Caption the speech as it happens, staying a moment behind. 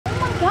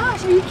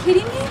gosh, are you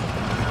kidding me?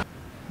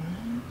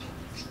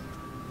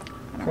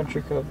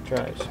 Country Cove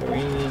Drive. So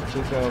we need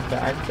to go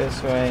back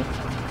this way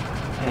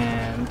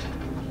and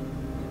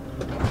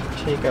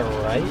take a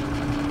right.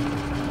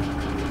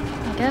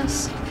 I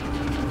guess.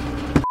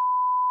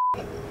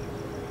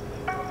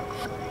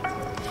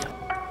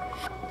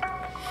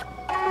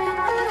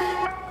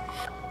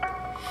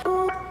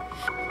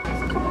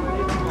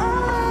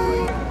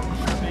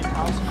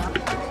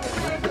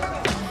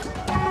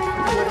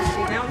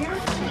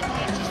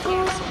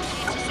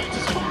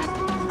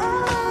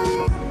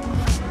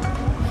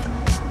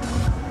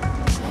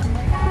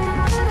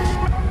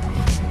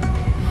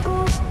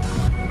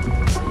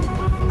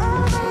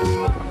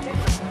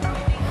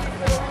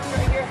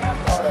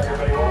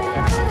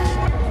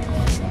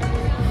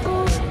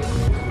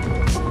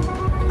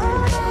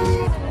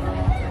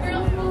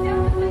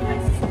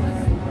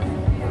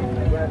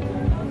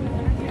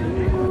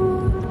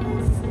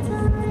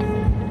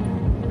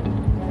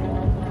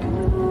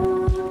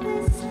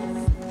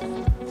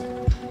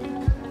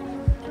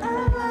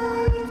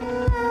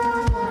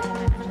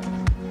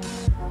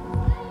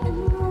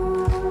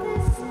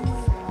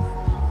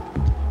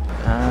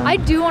 I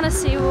do want to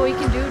see what we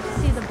can do to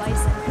see the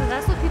bison, because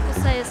that's what people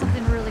say is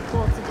something really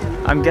cool to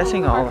do. I'm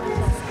guessing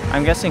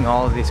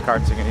all of these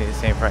carts are gonna be the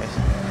same price.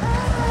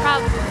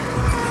 Probably.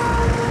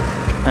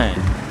 Hey.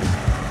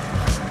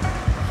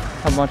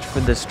 How much for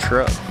this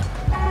truck?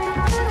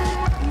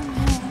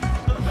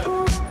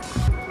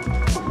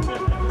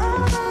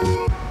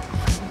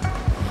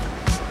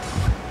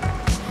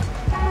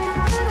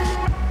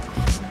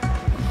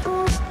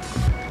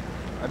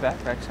 My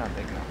backpack's not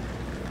big enough.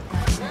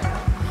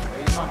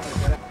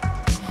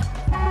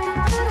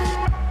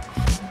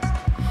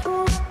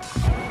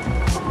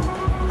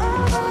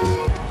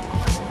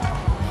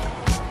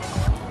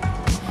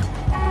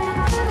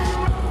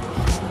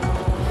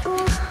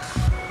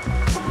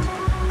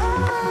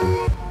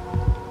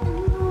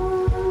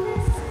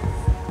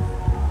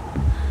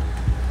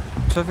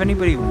 So if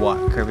anybody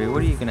what, Kirby?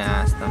 What are you gonna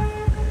ask them?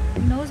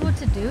 Who knows what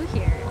to do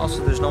here?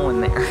 Also, there's no one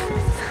there. Point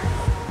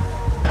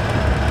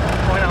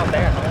out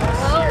there.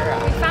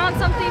 Well, we found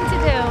something to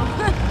do.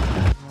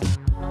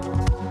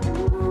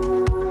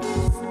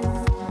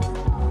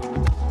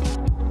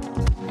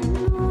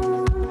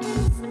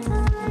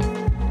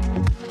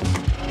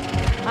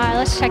 Alright,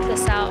 let's check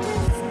this out.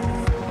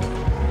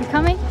 You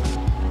coming?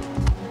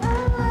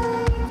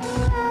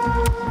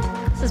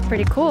 This is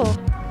pretty cool.